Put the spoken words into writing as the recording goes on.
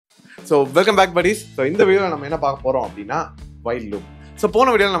So welcome back buddies. So இந்த வீடியோல நம்ம என்ன பார்க்க போறோம் அப்படினா while loop. ஸோ போன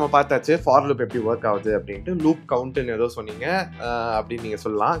வீடியோவில் நம்ம பார்த்தாச்சு ஃபார் லூப் எப்படி ஒர்க் ஆகுது அப்படின்ட்டு லூப் கவுண்ட்டுன்னு ஏதோ சொன்னீங்க அப்படின்னு நீங்கள்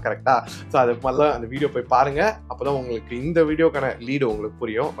சொல்லலாம் கரெக்டாக. ஸோ அது மாதிரிலாம் அந்த வீடியோ போய் பாருங்கள், அப்போ தான் உங்களுக்கு இந்த வீடியோக்கான லீடு உங்களுக்கு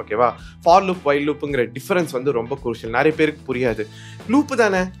புரியும். ஓகேவா? ஃபார் லூப் வைல் லூப்புங்கிற டிஃபரன்ஸ் வந்து ரொம்ப குரூஷியல். நிறைய பேருக்கு புரியாது. லூப்பு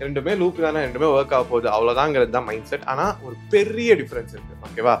தானே, ரெண்டுமே ஒர்க் ஆக போகுது, அவ்வளோதாங்கிறது தான் மைண்ட் செட். ஆனால் ஒரு பெரிய டிஃபரன்ஸ் இருக்குது.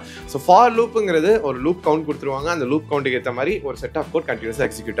 ஓகேவா? ஸோ ஃபார் லூப்புங்கிறது ஒரு லூப் கவுண்ட் கொடுத்துருவாங்க. அந்த லூப் கவுண்ட்டுக்கு ஏற்ற மாதிரி ஒரு செட் ஆஃப் கோட் கண்டினியூஸாக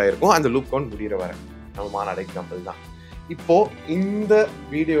எக்ஸிக்யூட் ஆகிருக்கும். அந்த லூப் கவுண்ட் முடிகிற வர நம்ம மாநாடு எக்ஸாம்பிள் தான். இப்போ இந்த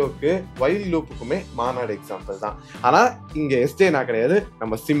வீடியோவுக்கு வைல் லூப்புக்குமே மாநாடு எக்ஸாம்பிள் தான். ஆனால் இங்கே எஸ்டிஆர் கிடையாது,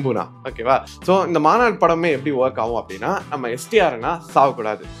 நம்ம சிம்புனா. ஓகேவா? ஸோ இந்த மாநாடு படமே எப்படி ஒர்க் ஆகும் அப்படின்னா, நம்ம எஸ்டிஆர்னா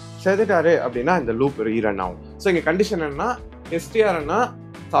சாகக்கூடாது, செத்துட்டாரு அப்படின்னா இந்த லூப் ரீரன் ஆகும். ஸோ இங்கே கண்டிஷன் என்னன்னா, எஸ்டிஆர்னா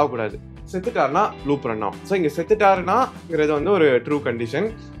சாகக்கூடாது, செத்துட்டாருனா லூப் ரன் ஆகும். ஸோ இங்கே செத்துட்டாருனாங்கிறது வந்து ஒரு ட்ரூ கண்டிஷன்,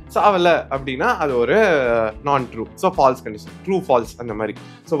 சாவலை அப்படின்னா அது ஒரு நான் true. So falls condition, true falls அந்த மாதிரி.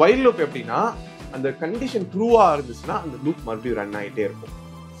 ஸோ வைல் லூப் எப்படின்னா, அந்த கண்டிஷன் ட்ரூவாக இருந்துச்சுன்னா அந்த லூப் மறுபடியும் ரன் ஆகிட்டே இருக்கும்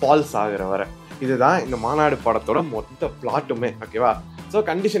ஃபால்ஸ் ஆகிற வர. இதுதான் இந்த மாநாடு படத்தோட மொத்த பிளாட்டுமே. ஓகேவா? ஸோ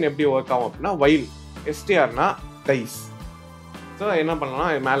கண்டிஷன் எப்படி ஒர்க் ஆகும் அப்படின்னா, வைல் எஸ்டிஆர்னா டைஸ். ஸோ என்ன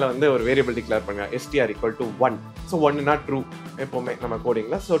பண்ணலாம், மேலே வந்து ஒரு வேரியபிள் டிக்ளேர் பண்ணுங்க, STR equal to 1. So 1னா true எப்போவுமே நம்ம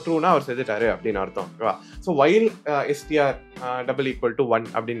கோடிங்கில். ஸோ ட்ரூனா அவர் செஞ்சுட்டாரு அப்படின்னு அர்த்தம். ஓகேவா? So while STR double equal to 1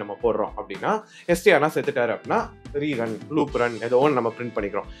 அப்படின்னு நம்ம போடுறோம் அப்படின்னா, எஸ்டிஆர்னா செத்துட்டாரு அப்படின்னா ரீரன், லூப் ரன் ஏதோ ஒன்று நம்ம பிரிண்ட்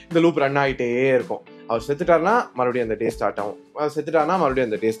பண்ணிக்கிறோம். இந்த லூப் ரன் ஆகிட்டே இருக்கும். அவர் செத்துட்டாருனா மறுபடியும் அந்த டே ஸ்டார்ட் ஆகும், அவர் செத்துட்டாருனா மறுபடியும்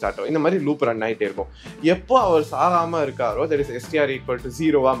அந்த டே ஸ்டார்ட் ஆகும். இந்த மாதிரி லூப் ரன் ஆகிட்டே இருக்கும். எப்போ அவர் சாகாமல் இருக்காரோ, that is STR equal to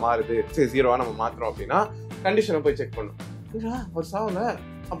 0வா மாறுது, சரி 0வா நம்ம மாற்றுறோம் அப்படின்னா கண்டிஷனை போய் செக் பண்ணும். ஒரு சாவல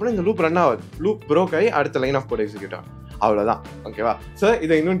அப்படின்னா இந்த லூப் ரன் ஆகுது, லூப் ப்ரோக் ஆகி அடுத்த லைன் ஆஃப் கோட் எக்ஸிக்யூட் ஆகும். அவ்வளோதான். ஓகேவா? ஸோ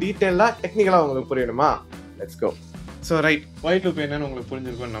இதை இன்னும் டீட்டெயிலாக டெக்னிக்கலாக உங்களுக்கு புரியணுமா? Let's go. So right, while loop என்னன்னு உங்களுக்கு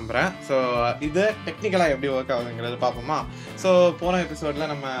புரிஞ்சிருக்கும்னு நம்புறேன். ஸோ இது டெக்னிக்கலாக எப்படி ஒர்க் ஆகுதுங்கிறது பார்ப்போமா? ஸோ போன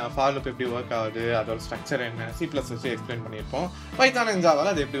எபிசோடில் நம்ம ஃபார் லூப் எப்படி ஒர்க் ஆகுது, அதோட ஸ்ட்ரக்சர் என்ன, C++ வச்சு எக்ஸ்பிளைன் பண்ணியிருப்போம். பைத்தான் அண்ட்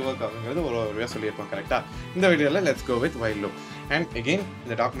ஜாவால அது எப்படி ஒர்க் ஆகுதுங்கிறது ஒரு வழியாக சொல்லியிருப்போம். கரெக்டாக? இந்த வீடியோவில் let's go with while loop. And again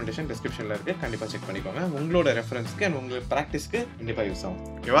இந்த டாக்குமெண்டேஷன் டிஸ்கிரிப்ஷனில் இருக்குது, கண்டிப்பாக செக் பண்ணிக்கோங்க. உங்களோட ரெஃபரன்ஸ்க்கு அண்ட் உங்களுக்கு ப்ராக்டிஸ்க்கு கண்டிப்பாக யூஸ் ஆகும்.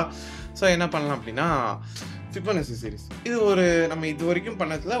 ஓகேவா? ஸோ என்ன பண்ணலாம் அப்படின்னா, ஃபிபோனசி சீரிஸ் இது ஒரு நம்ம இது வரைக்கும்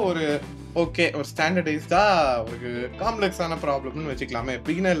பண்ணதில் ஒரு ஓகே ஒரு ஸ்டாண்டர்டைஸ்டாக ஒரு காம்ப்ளெக்ஸான ப்ராப்ளம்னு வச்சுக்கலாமே,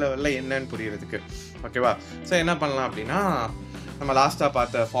 பிகினர் லெவலில் என்னன்னு புரியறதுக்கு. ஓகேவா? ஸோ என்ன பண்ணலாம் அப்படின்னா, நம்ம லாஸ்ட்டாக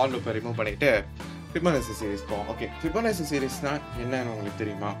பார்த்த ஃபார் லூப்பை ரிமூவ் பண்ணிவிட்டு ஃபிபோனசி சீரிஸ் போவோம். ஓகே, ஃபிபோனசி சீரிஸ்னால் என்னன்னு உங்களுக்கு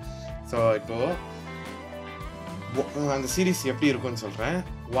தெரியுமா? ஸோ இப்போது அந்த சீரீஸ் எப்படி இருக்குன்னு சொல்கிறேன்.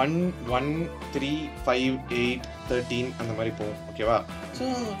 1 1 3 5 8 13 அந்த மாதிரி போகும். ஓகேவா? ஸோ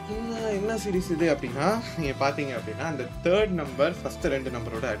என்ன சீரீஸ் இது அப்படின்னா, நீங்கள் பார்த்தீங்க அப்படின்னா அந்த தேர்ட் நம்பர் ஃபஸ்ட்டு 2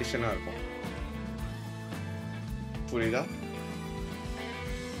 நம்பரோட அடிஷனாக இருக்கும். புரியுதா?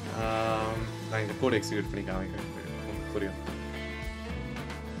 நான் இந்த கோட் எக்ஸிக்யூட் பண்ணி காமிக்கிறேன், புரியும்.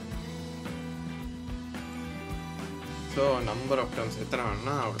 ஸோ நம்பர் ஆஃப் டர்ம்ஸ் எத்தனை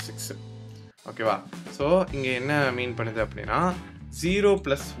வேணும்னா ஒரு 6. ஓகேவா? ஸோ இங்கே என்ன மீன் பண்ணுது அப்படின்னா, 0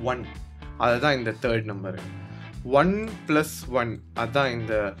 + 1 அதுதான் இந்த தேர்ட் நம்பரு, 1 + 1 அதுதான்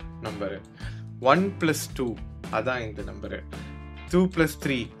இந்த நம்பரு, 1 + 2 அதுதான் இந்த நம்பரு, 2 +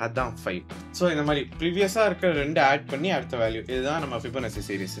 3 அதுதான் 5. ஸோ இந்த மாதிரி ப்ரீவியஸாக இருக்கிற 2 ஆட் பண்ணி அடுத்த வேல்யூ, இதுதான் நம்ம ஃபிபோனசி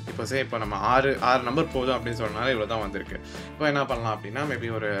சீரிஸ். இப்போ நம்ம 6 நம்பர் போதும் அப்படின்னு சொன்னாலும் இவ்வளோ தான் வந்திருக்கு. இப்போ என்ன பண்ணலாம் அப்படின்னா,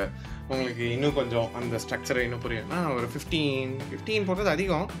 மேபி ஒரு உங்களுக்கு இன்னும் கொஞ்சம் அந்த ஸ்ட்ரக்சரை இன்னும் புரியும்னா ஒரு 15 போடுறது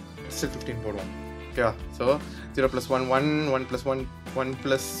அதிகம், 15 போடுவோம். ஓகேவா? ஸோ 0 + 1 1, 1 + 1 1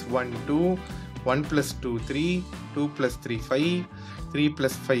 + 1 2, 1 + 2 3, 2 + 3 5, 3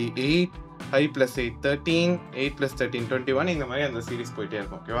 + 5 8, 5 + 8 13, 8 + 13 21. இந்த மாதிரி அந்த சீரிஸ் போயிட்டே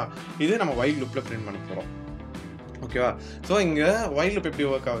இருக்கும். ஓகேவா? இது நம்ம வைல் லூப்பில் பிரிண்ட் பண்ண போகிறோம். ஓகேவா? ஸோ இங்கே வைல் லூப் எப்படி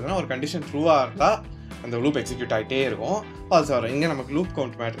ஒர்க் ஆகுதுன்னா, ஒரு கண்டிஷன் ட்ரூவாக இருந்தால் அந்த லூப் எக்ஸிக்யூட் ஆகிட்டே இருக்கும், ஃபால்ஸ் வரும். இங்கே நமக்கு லூப்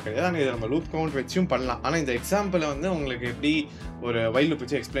கவுண்ட் மேட்டர் கிடையாது, ஆனால் இதை நம்ம லூப் கவுண்ட் வச்சும் பண்ணலாம். ஆனால் இந்த எக்ஸாம்பிளை வந்து உங்களுக்கு எப்படி ஒரு வைல் லூப்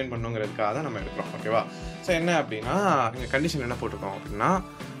வச்சு எக்ஸ்பிளைன் பண்ணுங்கிறதுக்காக தான் நம்ம எடுக்கிறோம். ஓகேவா? ஸோ என்ன அப்படின்னா, இங்கே கண்டிஷன் என்ன போட்டிருக்கோம் அப்படின்னா,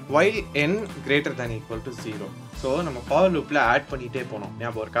 while n greater than equal to 0. So நம்ம ஃபார் லூப்பில் ஆட் பண்ணிகிட்டே போனோம்,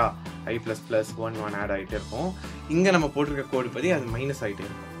 ஞாபகம் இருக்கா? i ++ 1 1 ஆட் ஆகிட்டே இருக்கும். இங்கே நம்ம போட்டிருக்க கோடு பற்றி அது மைனஸ் ஆகிட்டே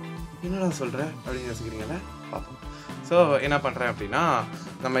இருக்கும். என்னடா சொல்கிறேன் அப்படின்னு யோசிக்கிறீங்களா? பார்ப்போம். ஸோ என்ன பண்ணுறேன் அப்படின்னா,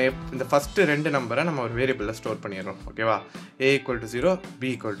 நம்ம இந்த ஃபஸ்ட்டு 2 நம்பரை நம்ம ஒரு வேரியபிளில் ஸ்டோர் பண்ணிடுறோம். ஓகேவா? a = 0,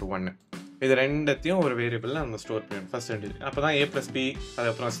 b = 1. இது ரெண்டத்தையும் ஒரு வேரியபிளில் நம்ம ஸ்டோர் பண்ணிடுறோம். ஃபஸ்ட் 2 அப்போ தான் a + b,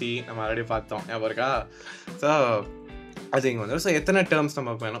 அதுக்கப்புறம் c நம்ம ஆல்ரெடி பார்த்தோம், ஞாபகம் இருக்கா? ஸோ அது இங்கே வந்துடும். ஸோ எத்தனை டேர்ம்ஸ்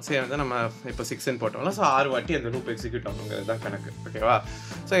நமக்கு வேணும்? சரி வந்து நம்ம இப்போ 6ன்னு போட்டோம்னா, ஸோ 6 வாட்டி அந்த லூப் எக்ஸிக்யூட் ஆகணுங்கிறது தான் கணக்கு. ஓகேவா?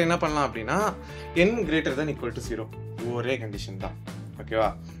 ஸோ என்ன பண்ணலாம் அப்படின்னா, n greater than equal to 0 ஒரே கண்டிஷன் தான். ஓகேவா?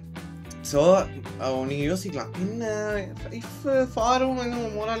 ஸோ நீங்கள் யோசிக்கலாம், என்ன இஃப் ஃபாரும்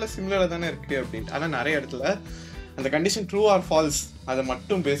இன்னும் மோரால சிமிலராக தானே இருக்குது அப்படின்ட்டு. ஆனால் நிறைய இடத்துல அந்த கண்டிஷன் ட்ரூ ஆர் ஃபால்ஸ் அதை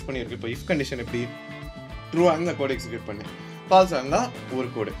மட்டும் பேஸ் பண்ணியிருக்கு. இப்போ இஃப் கண்டிஷன் எப்படி ட்ரூவாக இருந்தால் கோட் எக்ஸிக்யூட் பண்ணு, ஃபால்ஸாக இருந்தால் ஒரு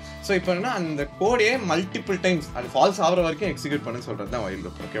கோடு. ஸோ இப்போ என்னன்னா அந்த கோடையே மல்டிபிள் டைம்ஸ் அது ஃபால்ஸ் ஆகிற வரைக்கும் எக்ஸிக்யூட் பண்ணு சொல்கிறது தான் வைல்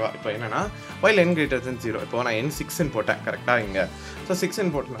லூப். ஓகேவா? இப்போ என்னன்னா வைல் n greater than 0. இப்போ நான் n 6ன்னு போட்டேன் கரெக்டாக இங்கே. ஸோ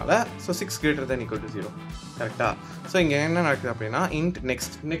 6ன்னு போட்டனால so 6 greater than equal to 0 கரெக்டாக. ஸோ இங்கே என்ன நடக்குது அப்படின்னா இன்ட்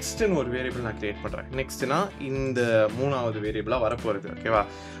நெக்ஸ்ட்னு ஒரு வேரியபிள் நான் கிரியேட் பண்ணுறேன். நெக்ஸ்ட்னா இந்த 3வது வேரியபிளாக வரப்போகிறது. ஓகேவா?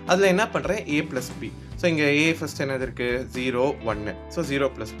 அதில் என்ன பண்ணுறேன் a + b. ஸோ இங்கே a ஃபர்ஸ்ட் என்னது இருக்குது 0 1. ஸோ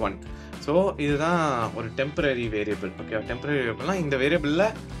 0 + 1. ஸோ இதுதான் ஒரு டெம்பரரி வேரியபிள். ஓகேவா? டெம்பரரி வேரியபிள்னால் இந்த வேரியபிளில்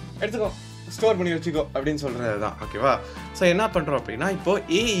எடுத்துக்கோ ஸ்டோர் பண்ணி வச்சுக்கோ அப்படின்னு சொல்கிறது தான். ஓகேவா? ஸோ என்ன பண்ணுறோம் அப்படின்னா இப்போ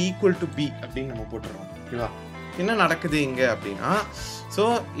a = b அப்படின்னு நம்ம போட்டுறோம். ஓகேவா? என்ன நடக்குது இங்கே அப்படின்னா ஸோ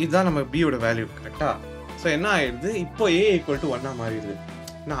இதுதான் நம்ம பியோட வேல்யூ கரெக்டாக. ஸோ என்ன ஆயிடுது இப்போ a = 1 மாறிடுது.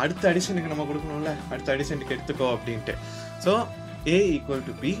 நான் அடுத்த அடிஷனுக்கு நம்ம கொடுக்கணும்ல, அடுத்த அடிஷனுக்கு எடுத்துக்கோ அப்படின்ட்டு. So a =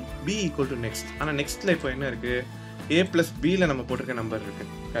 b, b = next. ஆனால் நெக்ஸ்ட்டில் இப்போ என்ன இருக்குது a + bல நம்ம போட்டிருக்க நம்பர் இருக்குது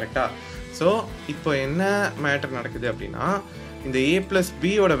கரெக்டாக. ஸோ இப்போ என்ன மேட்டர் நடக்குது அப்படின்னா இந்த a +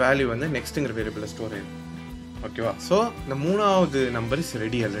 bயோட வேல்யூ வந்து நெக்ஸ்ட்டுங்கிற வேரியபிளில் ஸ்டோர் ஆயிடும். ஓகேவா? ஸோ இந்த 3வது number is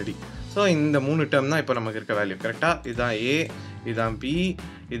ready already. So இந்த 3 டேர்ம் தான் இப்போ நமக்கு இருக்க வேல்யூ கரெக்டாக. இதுதான் a, இதுதான் b,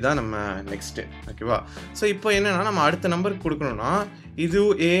 இதுதான் நம்ம நெக்ஸ்ட்டு. ஓகேவா? ஸோ இப்போ என்னென்னா நம்ம அடுத்த நம்பருக்கு கொடுக்கணும்னா இது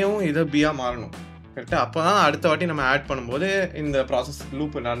ஏவும் இது பியாக மாறணும் கரெக்டாக. அப்போ தான் அடுத்த வாட்டி நம்ம ஆட் பண்ணும்போது இந்த ப்ராசஸ்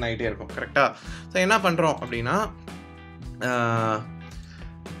லூப் ரன் ஆகிட்டே இருக்கும் கரெக்டாக. ஸோ என்ன பண்ணுறோம் அப்படின்னா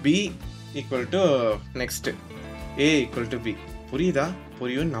b = நெக்ஸ்ட்டு a = b. புரியுதா?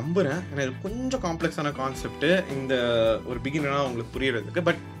 புரியும் நம்புகிறேன். ஏன்னா இது கொஞ்சம் காம்ப்ளெக்ஸான கான்செப்ட்டு இந்த ஒரு பிகினராக உங்களுக்கு புரியறதுக்கு.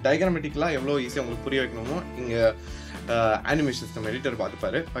 பட் டயக்ராமெட்டிக்கலாக எவ்வளோ ஈஸியாக உங்களுக்கு புரிய வைக்கணுமோ இங்கே அனிமேஷன்ஸ் நம்ம எடிட்டர்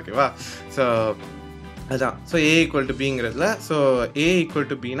பார்த்துப்பாரு. ஓகேவா? ஸோ அதுதான். So a = bங்கிறதுல so a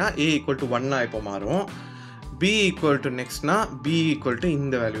 = bனா a = 1 இப்போ மாறும். b = நெக்ஸ்ட்னா b =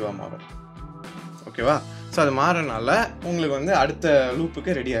 இந்த வேல்யூவாக மாறும். ஓகேவா? ஸோ அது மாறனால உங்களுக்கு வந்து அடுத்த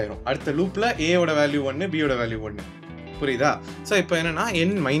லூப்புக்கு ரெடி ஆயிரும். அடுத்த லூப்பில் ஏவோட வேல்யூ 1, பியோட வேல்யூ 1. புரியுதா? ஸோ இப்போ என்னென்னா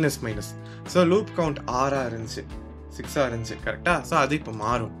n-. ஸோ லூப் கவுண்ட் 6ஆக இருந்துச்சு, 6ஆக இருந்துச்சு கரெக்டாக. ஸோ அது இப்போ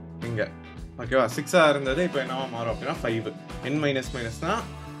மாறும் இங்கே. ஓகேவா? 6ஆக இருந்தது இப்போ என்னவா மாறும் அப்படின்னா 5. n-னா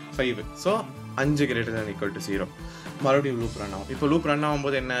 5. So 5 greater than equal to 0. மறுபடியும் லூப் ரன் ஆகும். இப்போ லூப் ரன்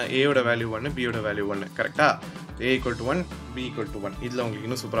ஆகும்போது என்ன ஏயோட வேல்யூ 1, பியோட வேல்யூ 1 கரெக்டாக. a = 1, b = 1. இதில் உங்களுக்கு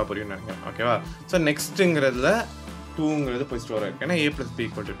இன்னும் சூப்பராக புரியும்னு நினைக்கிறேன். ஓகேவா? ஸோ நெக்ஸ்ட்டுங்கிறதுல 2ங்கிறது போய் ஸ்டோர் ஆகிருக்கு. ஏன்னா a + b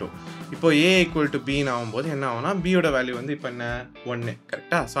 = 2. இப்போ a = bன்னு ஆகும்போது என்ன ஆகும்னா பியோட வேல்யூ வந்து இப்போ என்ன 1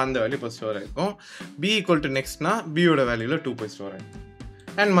 கரெக்டாக. ஸோ அந்த வேல்யூ இப்போ ஸ்டோர் ஆகிருக்கும். b = நெக்ஸ்ட்னா பியோட வேல்யூவில் 2 போய் ஸ்டோர் ஆகிருக்கும்.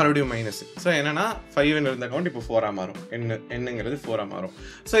 அண்ட் மறுபடியும் மைனஸ். ஸோ என்னன்னா 5ன்னு இருந்த கவுண்ட் இப்போ 4ஆக மாறும். என்னங்கிறது 4ஆக மாறும்.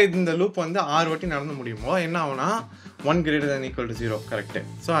 ஸோ இந்த லூப் வந்து 6 வாட்டி நடந்து முடியுமோ என்ன ஆகும்னா 1 greater than equal to 0 correct.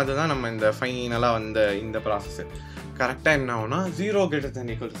 So அதுதான் நம்ம இந்த ஃபைனலாக வந்த இந்த ப்ராசஸ்ஸு கரெக்டாக என்ன ஆகும்னா 0 greater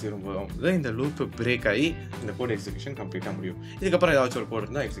than equal to 0 போகும்போது இந்த லூப்பு பிரேக் ஆகி இந்த கோட் எக்ஸிக்யூஷன் கம்ப்ளீட்டாக முடியும். இதுக்கப்புறம் ஏதாச்சும் ஒரு கோட்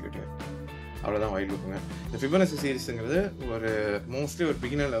இருந்தால் எக்ஸிக்யூட் ஆகும். அவ்வளோதான் வைல் லூப்புங்க. இந்த ஃபிபோனச்சி சீரிஸுங்கிறது ஒரு மோஸ்ட்லி ஒரு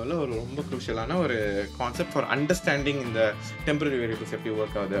பிகினர் லெவலில் ஒரு ரொம்ப க்ரூஷியலான ஒரு கான்செப்ட் ஃபார் அண்டர்ஸ்டாண்டிங் இந்த டெம்பரரி வேரியபிள்ஸ் எப்படி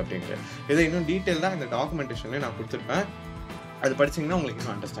ஒர்க் ஆகுது அப்படின்ட்டு. இதை இன்னும் டீட்டெயிலாக இந்த டாக்குமெண்டேஷன்லேயே நான் கொடுத்துருப்பேன். அது படிச்சிங்கன்னா உங்களுக்கு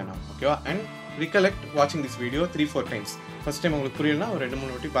இன்னும் அண்டர்ஸ்டாண்ட் ஆகும். ஓகேவா? And recollect watching this video 3-4 times. First time உங்களுக்கு புரியலனா ஒரு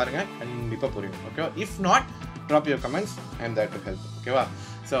 2-3 வாட்டி பாருங்கள், கண்டிப்பாக புரியும். ஓகேவா? If not drop your comments, I am there to help. ஓகேவா?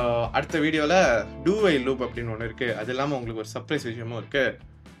 ஸோ அடுத்த வீடியோவில் do while loop அப்படின்னு ஒன்று இருக்குது. அது இல்லாமல் உங்களுக்கு ஒரு சர்ப்ரைஸ் விஷயமும் இருக்குது,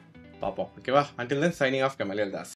 பார்ப்போம். ஓகேவா? until then signing off, Kamal Das.